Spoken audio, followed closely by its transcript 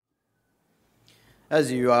As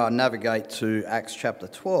you navigate to Acts chapter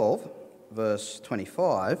 12, verse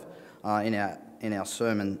 25, in our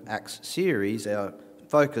Sermon Acts series, our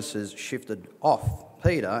focus has shifted off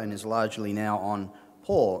Peter and is largely now on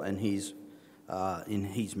Paul and in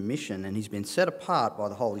his mission, and he's been set apart by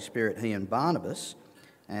the Holy Spirit, he and Barnabas,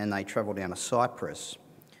 and they travel down to Cyprus.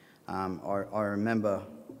 I remember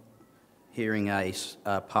hearing a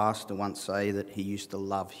pastor once say that he used to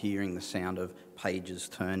love hearing the sound of pages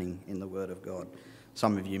turning in the Word of God.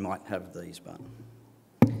 Some of you might have these, but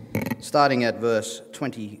starting at verse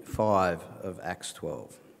 25 of Acts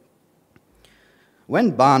 12.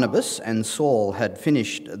 When Barnabas and Saul had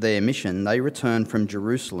finished their mission, they returned from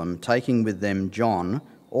Jerusalem, taking with them John,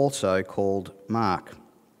 also called Mark.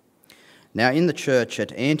 Now in the church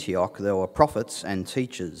at Antioch there were prophets and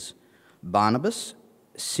teachers: Barnabas,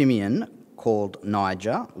 Simeon, called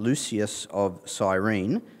Niger, Lucius of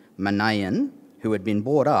Cyrene, Manaen, who had been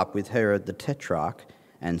brought up with Herod the Tetrarch,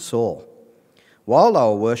 and Saul. While they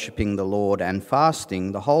were worshipping the Lord and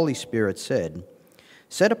fasting, the Holy Spirit said,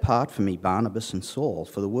 "Set apart for me Barnabas and Saul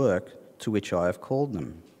for the work to which I have called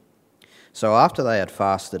them." So after they had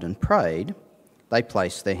fasted and prayed, they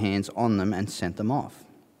placed their hands on them and sent them off.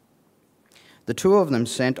 The two of them,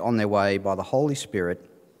 sent on their way by the Holy Spirit,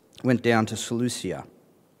 went down to Seleucia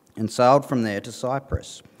and sailed from there to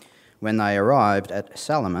Cyprus. When they arrived at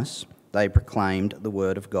Salamis, they proclaimed the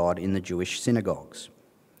word of God in the Jewish synagogues.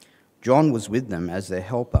 John was with them as their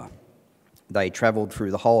helper. They travelled through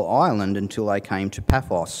the whole island until they came to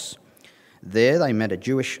Paphos. There they met a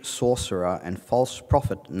Jewish sorcerer and false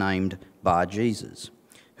prophet named Bar-Jesus,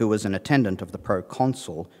 who was an attendant of the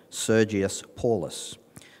proconsul Sergius Paulus.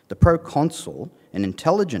 The proconsul, an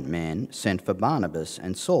intelligent man, sent for Barnabas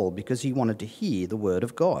and Saul because he wanted to hear the word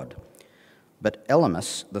of God. But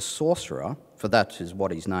Elymas, the sorcerer, for that is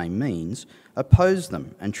what his name means, opposed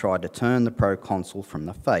them and tried to turn the proconsul from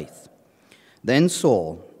the faith. Then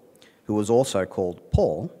Saul, who was also called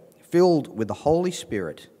Paul, filled with the Holy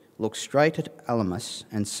Spirit, looked straight at Elymas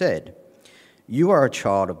and said, "You are a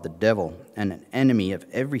child of the devil and an enemy of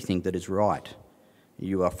everything that is right.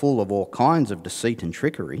 You are full of all kinds of deceit and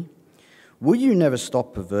trickery. Will you never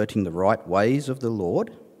stop perverting the right ways of the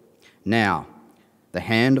Lord? Now, the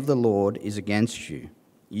hand of the Lord is against you.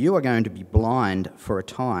 You are going to be blind for a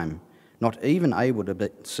time, not even able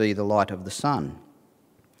to see the light of the sun."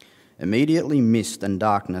 Immediately mist and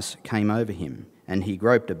darkness came over him, and he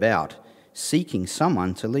groped about, seeking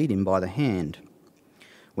someone to lead him by the hand.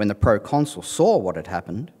 When the proconsul saw what had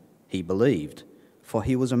happened, he believed, for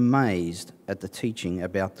he was amazed at the teaching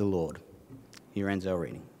about the Lord. Here ends our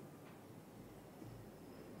reading.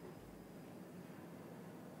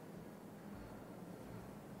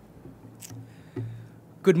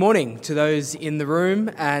 Good morning to those in the room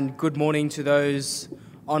and good morning to those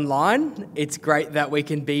online. It's great that we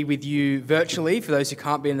can be with you virtually. For those who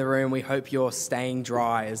can't be in the room, we hope you're staying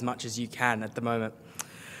dry as much as you can at the moment.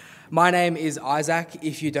 My name is Isaac.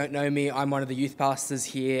 If you don't know me, I'm one of the youth pastors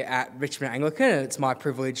here at Richmond Anglican, and it's my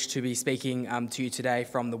privilege to be speaking to you today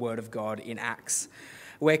from the Word of God in Acts.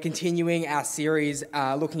 We're continuing our series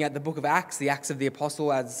looking at the book of Acts, the Acts of the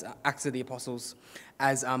Apostles,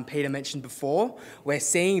 as Peter mentioned before. We're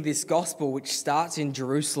seeing this gospel which starts in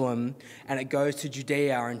Jerusalem and it goes to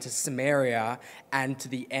Judea and to Samaria and to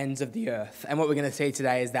the ends of the earth. And what we're going to see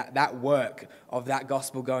today is that work of that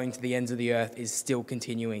gospel going to the ends of the earth is still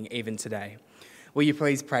continuing even today. Will you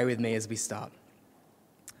please pray with me as we start?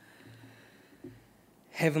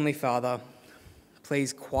 Heavenly Father,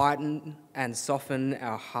 please quieten and soften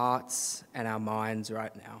our hearts and our minds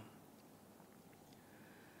right now.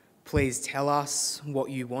 Please tell us what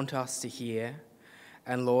you want us to hear.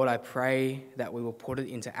 And Lord, I pray that we will put it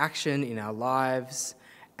into action in our lives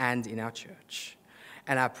and in our church.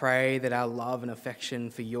 And I pray that our love and affection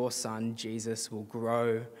for your Son, Jesus, will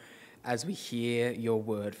grow as we hear your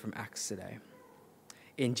word from Acts today.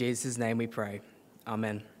 In Jesus' name we pray.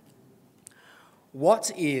 Amen.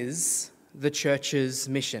 What is the church's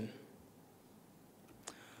mission?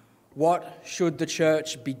 What should the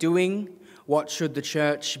church be doing? What should the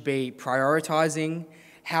church be prioritizing?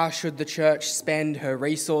 How should the church spend her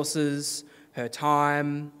resources, her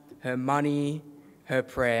time, her money, her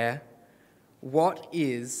prayer? What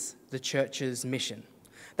is the church's mission?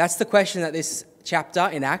 That's the question that this chapter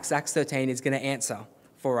in Acts 13, is going to answer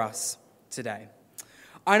for us today.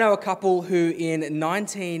 I know a couple who in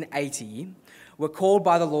 1980 were called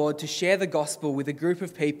by the Lord to share the gospel with a group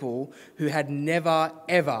of people who had never,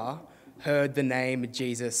 ever heard the name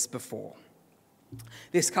Jesus before.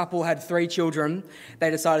 This couple had 3 children. They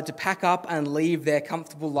decided to pack up and leave their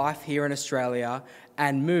comfortable life here in Australia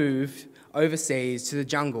and move overseas to the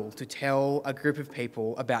jungle to tell a group of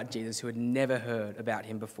people about Jesus who had never heard about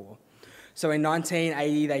him before. So in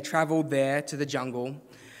 1980, they travelled there to the jungle,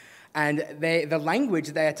 and the language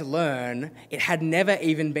they had to learn, it had never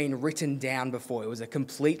even been written down before. It was a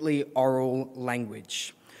completely oral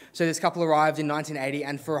language. So this couple arrived in 1980,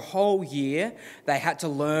 and for a whole year, they had to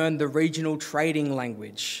learn the regional trading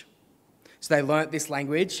language. So they learnt this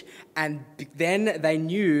language, and then they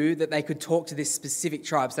knew that they could talk to this specific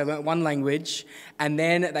tribe. So they learnt one language, and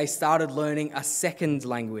then they started learning a second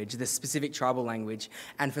language, the specific tribal language.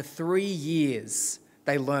 And for 3 years,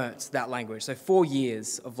 they learnt that language. So 4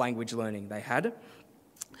 years of language learning they had.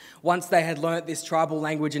 Once they had learnt this tribal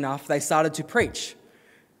language enough, they started to preach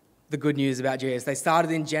the good news about Jesus. They started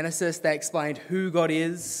in Genesis. They explained who God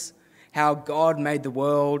is, how God made the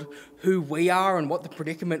world, who we are and what the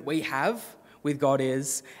predicament we have with God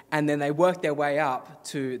is, and then they worked their way up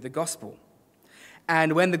to the gospel.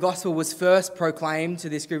 And when the gospel was first proclaimed to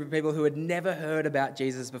this group of people who had never heard about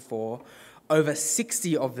Jesus before, over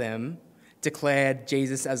 60 of them declared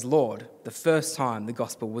Jesus as Lord, the first time the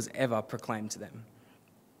gospel was ever proclaimed to them.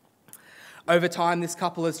 Over time, this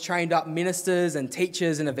couple has trained up ministers and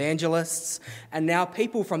teachers and evangelists, and now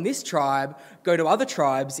people from this tribe go to other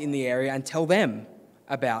tribes in the area and tell them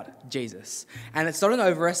about Jesus. And it's not an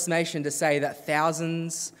overestimation to say that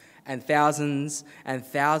thousands and thousands and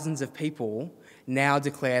thousands of people now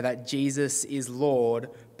declare that Jesus is Lord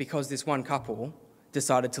because this one couple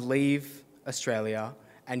decided to leave Australia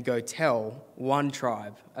and go tell one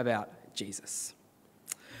tribe about Jesus.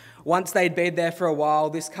 Once they'd been there for a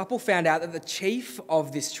while, this couple found out that the chief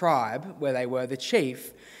of this tribe, where they were the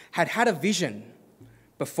chief, had had a vision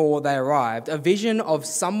before they arrived, a vision of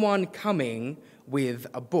someone coming with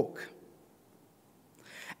a book.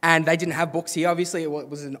 And they didn't have books here, obviously it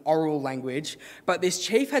was an oral language, but this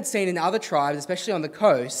chief had seen in other tribes, especially on the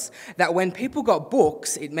coast, that when people got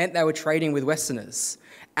books, it meant they were trading with Westerners,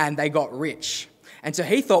 and they got rich. And so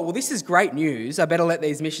he thought, well, this is great news, I better let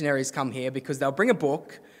these missionaries come here because they'll bring a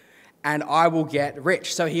book, and I will get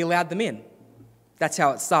rich. So he allowed them in. That's how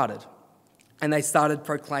it started. And they started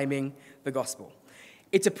proclaiming the gospel.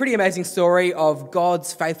 It's a pretty amazing story of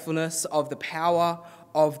God's faithfulness, of the power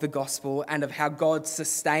of the gospel, and of how God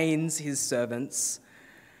sustains his servants.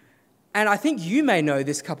 And I think you may know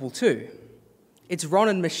this couple too. It's Ron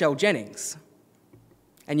and Michelle Jennings.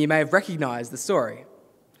 And you may have recognised the story.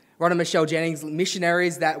 Ron and Michelle Jennings,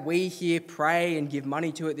 missionaries that we here pray and give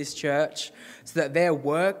money to at this church so that their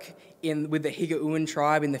work with the Higa-Uan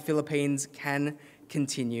tribe in the Philippines can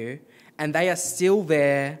continue. And they are still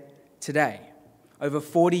there today. Over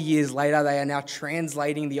 40 years later, they are now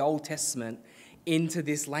translating the Old Testament into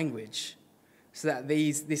this language so that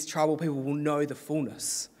this tribal people will know the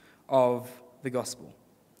fullness of the gospel.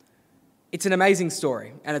 It's an amazing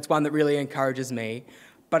story, and it's one that really encourages me,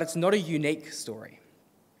 but it's not a unique story.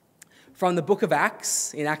 From the book of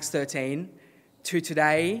Acts, in Acts 13, to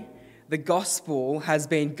today, the gospel has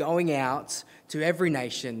been going out to every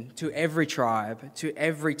nation, to every tribe, to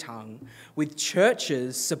every tongue, with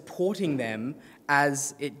churches supporting them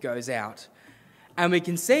as it goes out. And we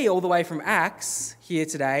can see all the way from Acts here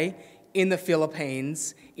today, in the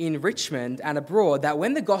Philippines, in Richmond and abroad, that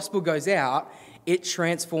when the gospel goes out, it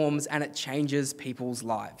transforms and it changes people's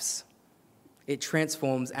lives. It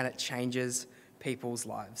transforms and it changes people's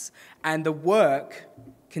lives. And the work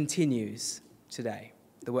continues today.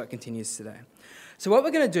 The work continues today. So what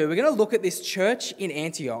we're going to do, we're going to look at this church in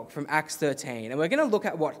Antioch from Acts 13, and we're going to look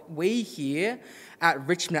at what we here at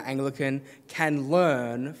Richmond Anglican can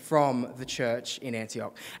learn from the church in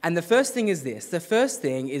Antioch. And the first thing is this. The first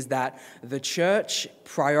thing is that the church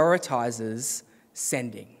prioritizes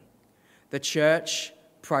sending. The church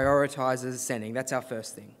prioritizes sending. That's our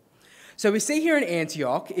first thing. So we see here in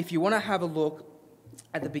Antioch, if you want to have a look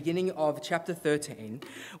at the beginning of chapter 13,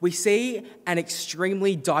 we see an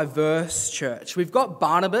extremely diverse church. We've got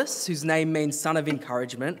Barnabas, whose name means son of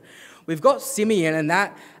encouragement. We've got Simeon, and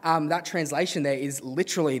that translation there is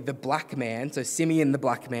literally the black man, so Simeon the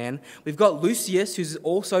black man. We've got Lucius, who's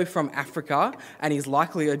also from Africa, and he's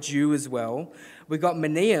likely a Jew as well. We've got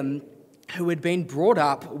Manaen, who had been brought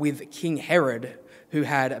up with King Herod, who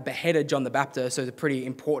had beheaded John the Baptist, so he's a pretty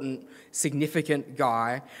important, significant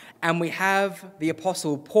guy. And we have the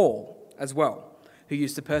Apostle Paul as well, who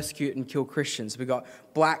used to persecute and kill Christians. We've got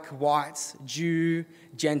black, white, Jew,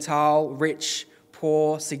 Gentile, rich,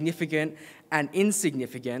 poor, significant, and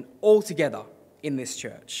insignificant, all together in this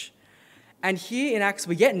church. And here in Acts,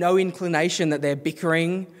 we get no inclination that they're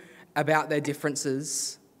bickering about their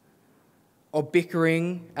differences or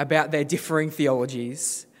bickering about their differing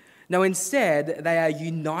theologies. No, instead, they are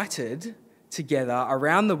united together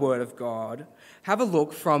around the Word of God, have a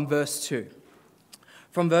look from verse 2.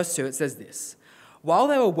 From verse 2, it says this: "While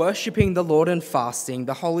they were worshipping the Lord and fasting,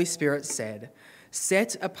 the Holy Spirit said,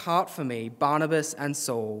 'Set apart for me Barnabas and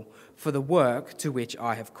Saul for the work to which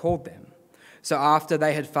I have called them.' So after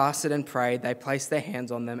they had fasted and prayed, they placed their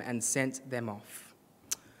hands on them and sent them off."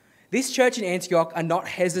 This church in Antioch are not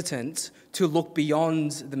hesitant to look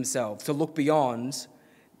beyond themselves, to look beyond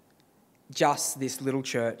just this little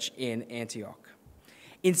church in Antioch.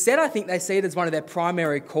 Instead, I think they see it as one of their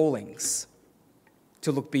primary callings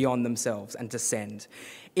to look beyond themselves and to send.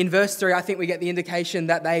 In verse 3, I think we get the indication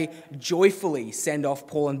that they joyfully send off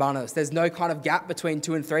Paul and Barnabas. There's no kind of gap between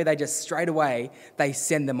 2 and 3. They just straight away, they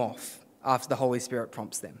send them off after the Holy Spirit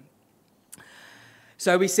prompts them.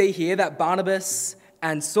 So we see here that Barnabas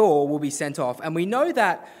and Saul will be sent off. And we know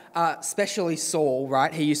that especially Saul,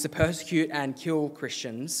 right, he used to persecute and kill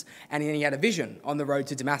Christians. And then he had a vision on the road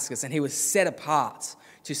to Damascus. And he was set apart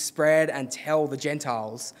to spread and tell the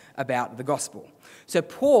Gentiles about the gospel. So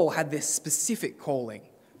Paul had this specific calling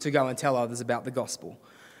to go and tell others about the gospel.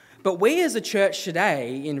 But we as a church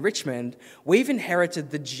today in Richmond, we've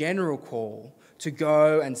inherited the general call to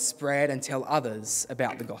go and spread and tell others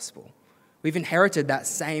about the gospel. We've inherited that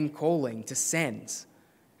same calling to send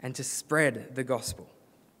and to spread the gospel.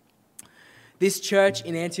 This church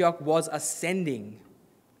in Antioch was a sending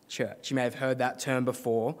church. You may have heard that term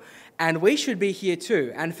before. And we should be here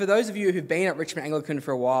too. And for those of you who've been at Richmond Anglican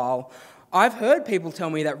for a while, I've heard people tell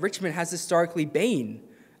me that Richmond has historically been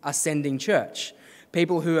a sending church.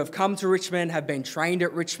 People who have come to Richmond, have been trained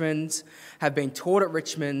at Richmond, have been taught at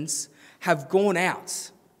Richmond, have gone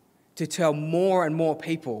out to tell more and more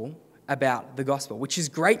people about the gospel, which is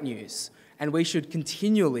great news. And we should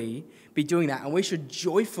continually be doing that. And we should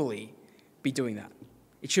joyfully be doing that.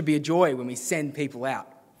 It should be a joy when we send people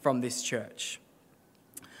out from this church.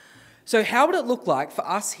 So how would it look like for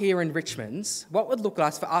us here in Richmond? What would it look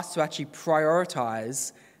like for us to actually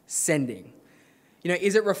prioritise sending? You know,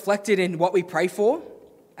 is it reflected in what we pray for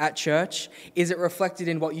at church? Is it reflected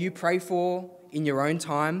in what you pray for in your own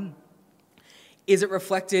time? Is it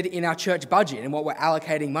reflected in our church budget and what we're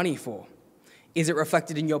allocating money for? Is it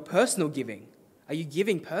reflected in your personal giving? Are you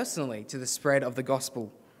giving personally to the spread of the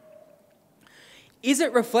gospel? Is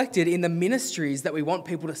it reflected in the ministries that we want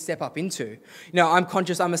people to step up into? You know, I'm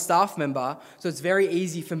conscious I'm a staff member, so it's very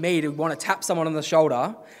easy for me to want to tap someone on the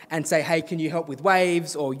shoulder and say, hey, can you help with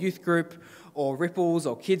Waves or youth group or Ripples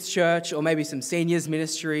or kids church or maybe some seniors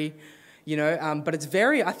ministry, you know, but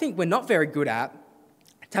I think we're not very good at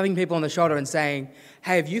tapping people on the shoulder and saying,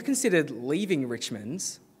 hey, have you considered leaving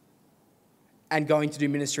Richmond and going to do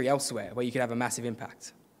ministry elsewhere where you could have a massive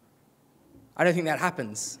impact? I don't think that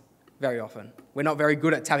happens very often. We're not very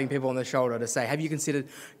good at tapping people on the shoulder to say, have you considered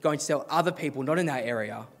going to tell other people not in that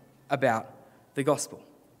area about the gospel?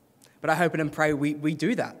 But I hope and pray we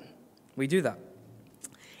do that. We do that.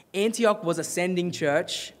 Antioch was a sending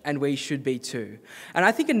church, and we should be too. And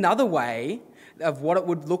I think another way of what it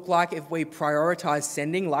would look like if we prioritise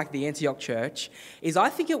sending like the Antioch church is I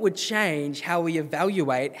think it would change how we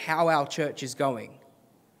evaluate how our church is going,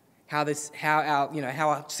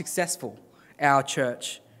 how successful our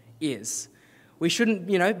church is. We shouldn't,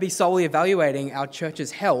 be solely evaluating our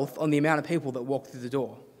church's health on the amount of people that walk through the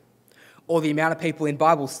door, or the amount of people in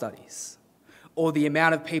Bible studies, or the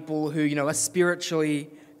amount of people who, are spiritually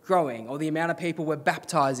growing, or the amount of people we're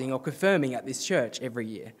baptising or confirming at this church every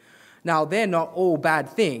year. Now, they're not all bad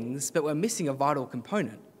things, but we're missing a vital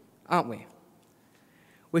component, aren't we?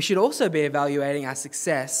 We should also be evaluating our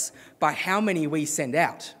success by how many we send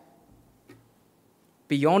out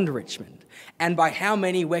beyond Richmond, and by how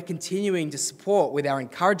many we're continuing to support with our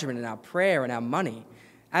encouragement and our prayer and our money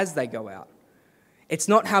as they go out. It's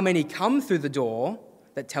not how many come through the door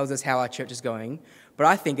that tells us how our church is going, but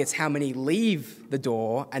I think it's how many leave the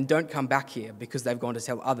door and don't come back here because they've gone to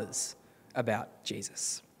tell others about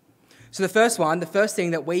Jesus. So the first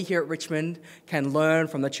thing that we here at Richmond can learn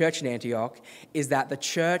from the church in Antioch is that the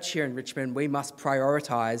church here in Richmond, we must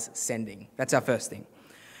prioritise sending. That's our first thing.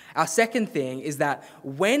 Our second thing is that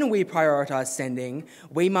when we prioritise sending,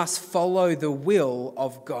 we must follow the will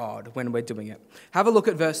of God when we're doing it. Have a look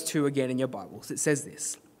at verse 2 again in your Bibles. It says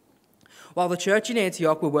this: "While the church in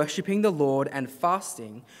Antioch were worshipping the Lord and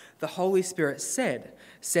fasting, the Holy Spirit said,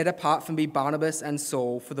 'Set apart for me Barnabas and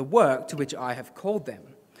Saul for the work to which I have called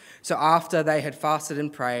them.' So after they had fasted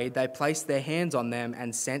and prayed, they placed their hands on them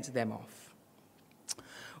and sent them off."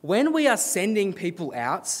 When we are sending people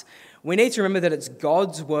out, we need to remember that it's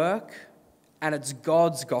God's work and it's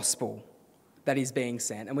God's gospel that is being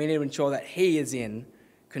sent, and we need to ensure that He is in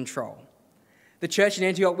control. The church in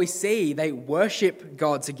Antioch, we see they worship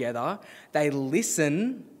God together, they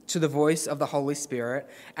listen to the voice of the Holy Spirit,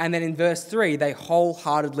 and then in verse 3, they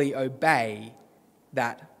wholeheartedly obey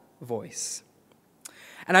that voice.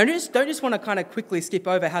 And I don't just want to kind of quickly skip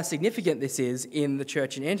over how significant this is in the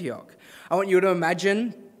church in Antioch. I want you to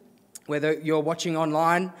imagine, whether you're watching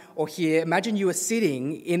online or here, imagine you are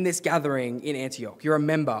sitting in this gathering in Antioch. You're a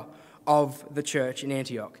member of the church in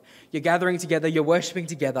Antioch. You're gathering together, you're worshipping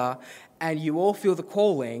together, and you all feel the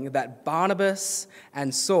calling that Barnabas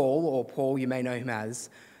and Saul, or Paul, you may know him as,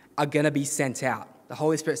 are going to be sent out. The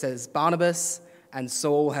Holy Spirit says Barnabas and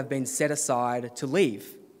Saul have been set aside to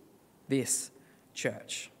leave this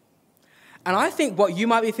church. And I think what you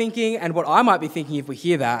might be thinking and what I might be thinking if we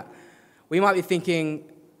hear that, we might be thinking,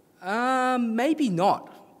 maybe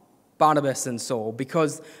not Barnabas and Saul,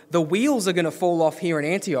 because the wheels are going to fall off here in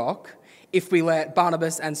Antioch if we let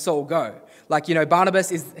Barnabas and Saul go. Like, Barnabas,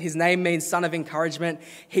 his name means son of encouragement.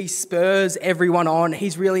 He spurs everyone on.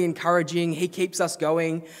 He's really encouraging. He keeps us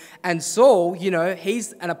going. And Saul,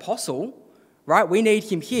 he's an apostle, right? We need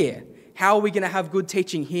him here. How are we going to have good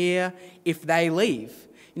teaching here if they leave?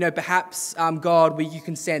 Perhaps, God, you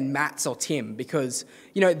can send Matt or Tim because,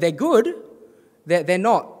 they're good. They're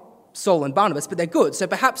not Saul and Barnabas, but they're good. So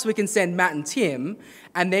perhaps we can send Matt and Tim,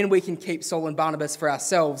 and then we can keep Saul and Barnabas for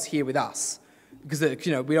ourselves here with us. Because,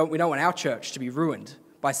 we don't want our church to be ruined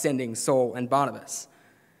by sending Saul and Barnabas.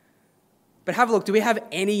 But have a look, do we have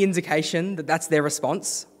any indication that that's their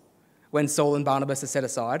response when Saul and Barnabas are set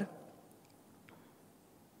aside?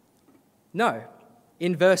 No.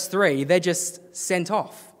 In verse 3, they're just sent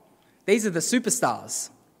off. These are the superstars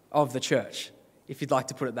of the church, if you'd like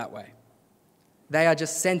to put it that way. They are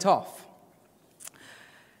just sent off.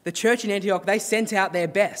 The church in Antioch, they sent out their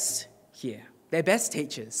best here, their best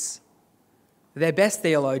teachers, their best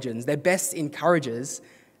theologians, their best encouragers.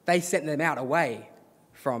 They sent them out away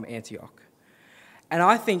from Antioch. And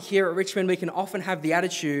I think here at Richmond, we can often have the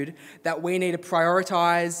attitude that we need to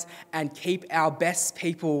prioritise and keep our best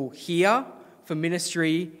people here for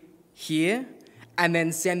ministry here, and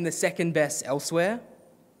then send the second best elsewhere.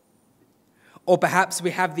 Or perhaps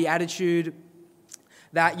we have the attitude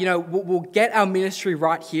that, we'll get our ministry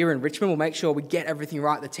right here in Richmond. We'll make sure we get everything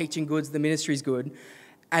right, the teaching good's, the ministry's good,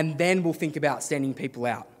 and then we'll think about sending people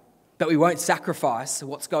out. But we won't sacrifice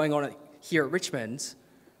what's going on here at Richmond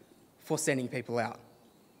for sending people out.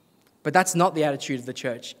 But that's not the attitude of the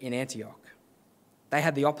church in Antioch. They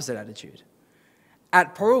had the opposite attitude.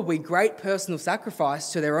 At probably great personal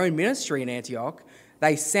sacrifice to their own ministry in Antioch,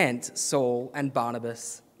 they sent Saul and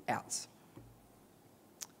Barnabas out.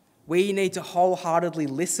 We need to wholeheartedly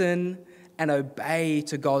listen and obey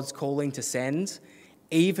to God's calling to send,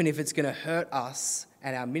 even if it's going to hurt us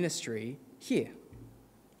and our ministry here,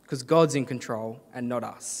 because God's in control and not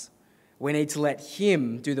us. We need to let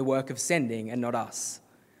him do the work of sending and not us.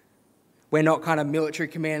 We're not kind of military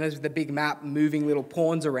commanders with a big map moving little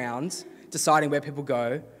pawns around, deciding where people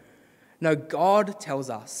go. No, God tells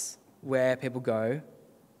us where people go,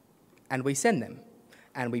 and we send them,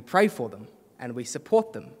 and we pray for them, and we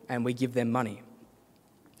support them, and we give them money.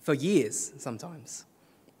 For years, sometimes,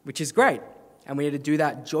 which is great. And we need to do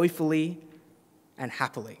that joyfully and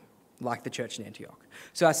happily, like the church in Antioch.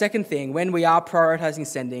 So our second thing, when we are prioritising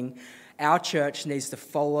sending, our church needs to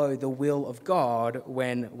follow the will of God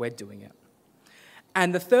when we're doing it.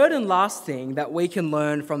 And the third and last thing that we can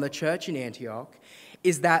learn from the church in Antioch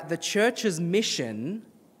is that the church's mission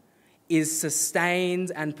is sustained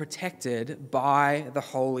and protected by the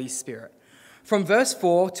Holy Spirit. From verse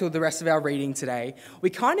 4 to the rest of our reading today, we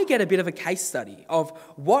kind of get a bit of a case study of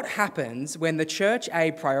what happens when the church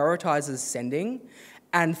prioritises sending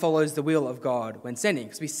and follows the will of God when sending.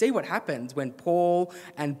 Because we see what happens when Paul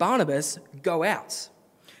and Barnabas go out.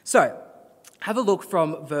 So, have a look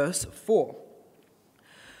from verse 4.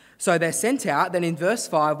 So they're sent out. Then in verse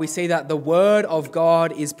 5, we see that the word of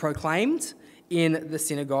God is proclaimed in the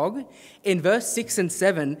synagogue. In verse 6 and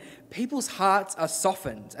 7, people's hearts are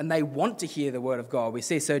softened and they want to hear the word of God. We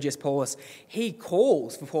see Sergius Paulus, he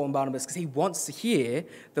calls for Paul and Barnabas because he wants to hear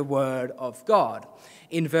the word of God.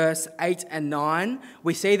 In verse 8 and 9,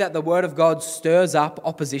 we see that the word of God stirs up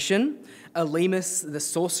opposition. Elymas the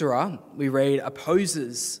sorcerer, we read,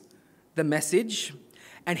 opposes the message,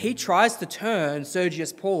 and he tries to turn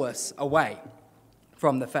Sergius Paulus away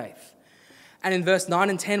from the faith. And in verse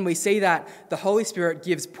 9 and 10, we see that the Holy Spirit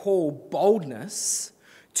gives Paul boldness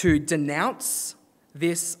to denounce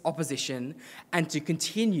this opposition and to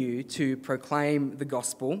continue to proclaim the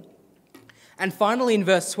gospel. And finally, in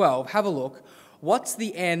verse 12, have a look. What's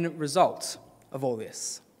the end result of all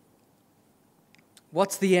this?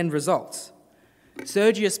 What's the end result?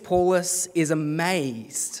 Sergius Paulus is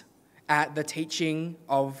amazed at the teaching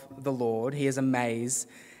of the Lord. He is amazed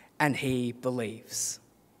and he believes.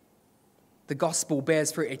 The gospel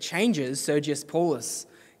bears fruit. It changes Sergius Paulus,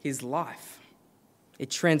 his life.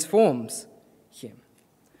 It transforms him.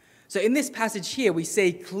 So in this passage here, we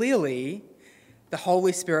see clearly the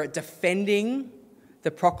Holy Spirit defending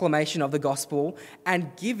the proclamation of the gospel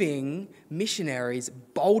and giving missionaries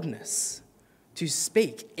boldness to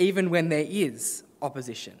speak even when there is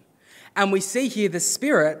opposition. And we see here the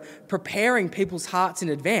Spirit preparing people's hearts in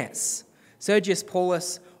advance. Sergius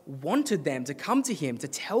Paulus wanted them to come to him to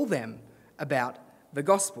tell them about the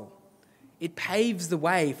gospel. It paves the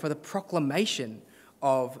way for the proclamation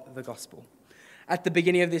of the gospel. At the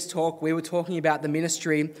beginning of this talk, we were talking about the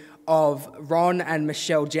ministry of Ron and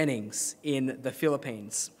Michelle Jennings in the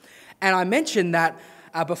Philippines. And I mentioned that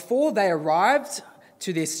before they arrived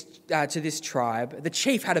to this tribe, the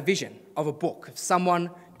chief had a vision of a book, of someone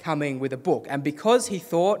coming with a book. And because he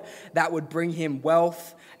thought that would bring him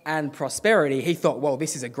wealth and prosperity, he thought, well,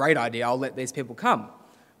 this is a great idea. I'll let these people come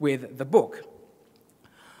with the book.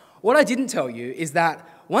 What I didn't tell you is that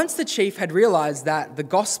once the chief had realized that the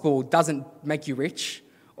gospel doesn't make you rich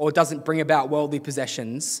or doesn't bring about worldly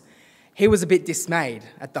possessions, he was a bit dismayed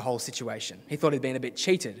at the whole situation. He thought he'd been a bit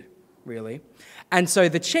cheated, really. And so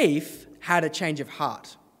the chief had a change of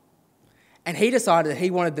heart. And he decided that he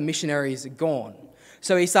wanted the missionaries gone.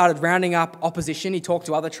 So he started rounding up opposition. He talked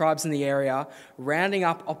to other tribes in the area, rounding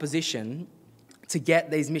up opposition to get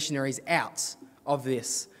these missionaries out of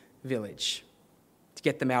this village, to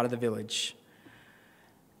get them out of the village.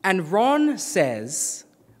 And Ron says,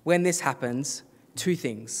 when this happens, two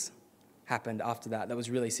things happened after that was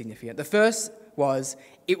really significant. The first was,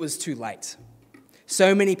 it was too late.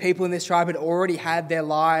 So many people in this tribe had already had their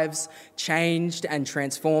lives changed and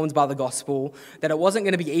transformed by the gospel that it wasn't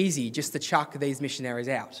going to be easy just to chuck these missionaries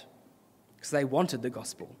out because they wanted the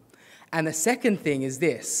gospel. And the second thing is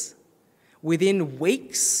this: within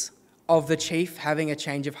weeks of the chief having a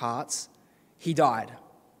change of hearts, he died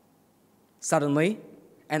suddenly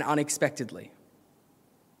and unexpectedly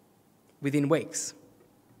within weeks.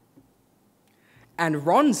 And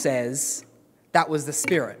Ron says that was the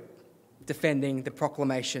Spirit defending the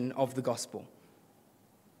proclamation of the gospel.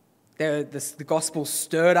 The gospel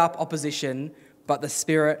stirred up opposition, but the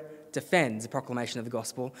Spirit defends the proclamation of the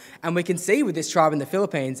gospel. And we can see with this tribe in the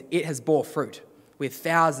Philippines, it has bore fruit, with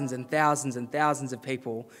thousands and thousands and thousands of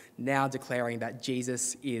people now declaring that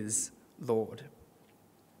Jesus is Lord.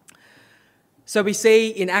 So we see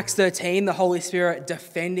in Acts 13 the Holy Spirit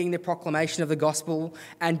defending the proclamation of the gospel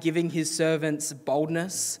and giving his servants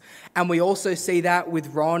boldness. And we also see that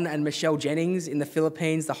with Ron and Michelle Jennings in the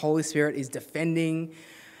Philippines. The Holy Spirit is defending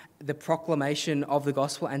the proclamation of the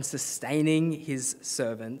gospel and sustaining his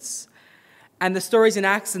servants. And the stories in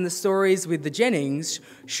Acts and the stories with the Jennings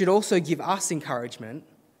should also give us encouragement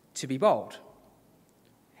to be bold.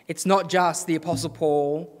 It's not just the Apostle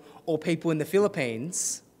Paul or people in the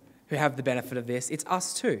Philippines who have the benefit of this, it's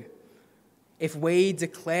us too. If we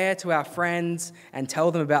declare to our friends and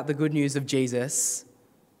tell them about the good news of Jesus,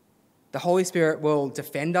 the Holy Spirit will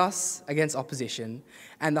defend us against opposition,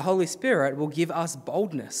 and the Holy Spirit will give us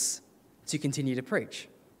boldness to continue to preach,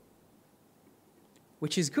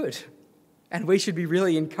 which is good. And we should be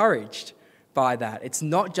really encouraged by that. It's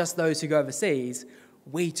not just those who go overseas.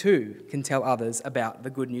 We too can tell others about the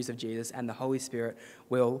good news of Jesus, and the Holy Spirit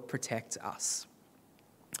will protect us.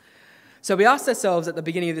 So we asked ourselves at the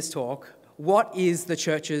beginning of this talk, what is the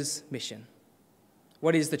church's mission?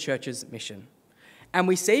 What is the church's mission? And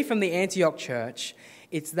we see from the Antioch church,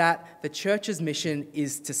 it's that the church's mission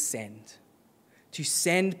is to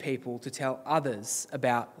send people to tell others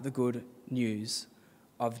about the good news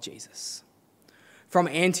of Jesus. From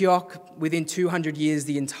Antioch, within 200 years,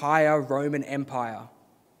 the entire Roman Empire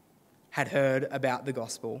had heard about the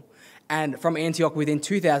gospel. And from Antioch, within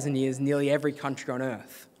 2,000 years, nearly every country on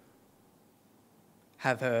earth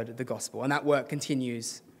have heard the gospel, and that work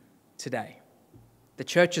continues today. The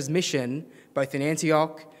church's mission, both in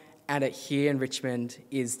Antioch and here in Richmond,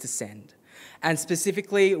 is to send. And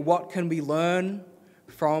specifically, what can we learn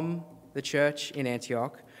from the church in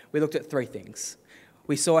Antioch? We looked at three things.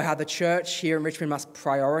 We saw how the church here in Richmond must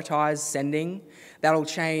prioritise sending. That'll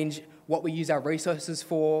change what we use our resources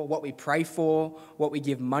for, what we pray for, what we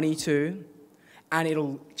give money to. And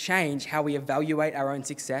it'll change how we evaluate our own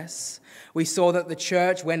success. We saw that the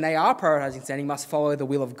church, when they are prioritising sending, must follow the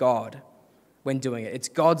will of God when doing it. It's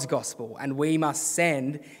God's gospel, and we must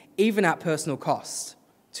send even at personal cost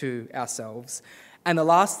to ourselves. And the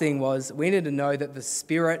last thing was we needed to know that the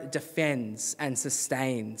Spirit defends and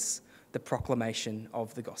sustains the proclamation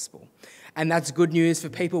of the gospel. And that's good news for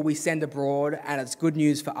people we send abroad, and it's good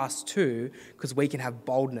news for us too, because we can have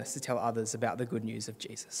boldness to tell others about the good news of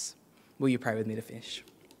Jesus. Will you pray with me to finish?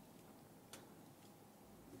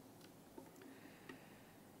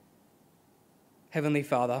 Heavenly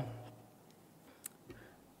Father,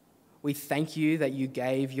 we thank you that you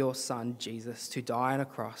gave your Son, Jesus, to die on a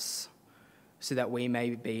cross so that we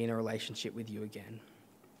may be in a relationship with you again.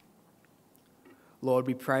 Lord,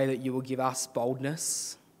 we pray that you will give us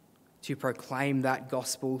boldness to proclaim that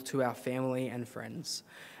gospel to our family and friends.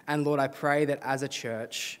 And Lord, I pray that as a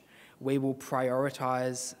church, we will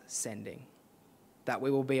prioritise sending, that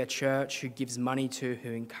we will be a church who gives money to,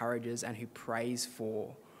 who encourages and who prays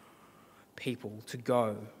for people to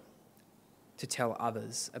go to tell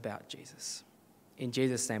others about Jesus. In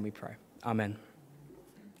Jesus' name we pray. Amen.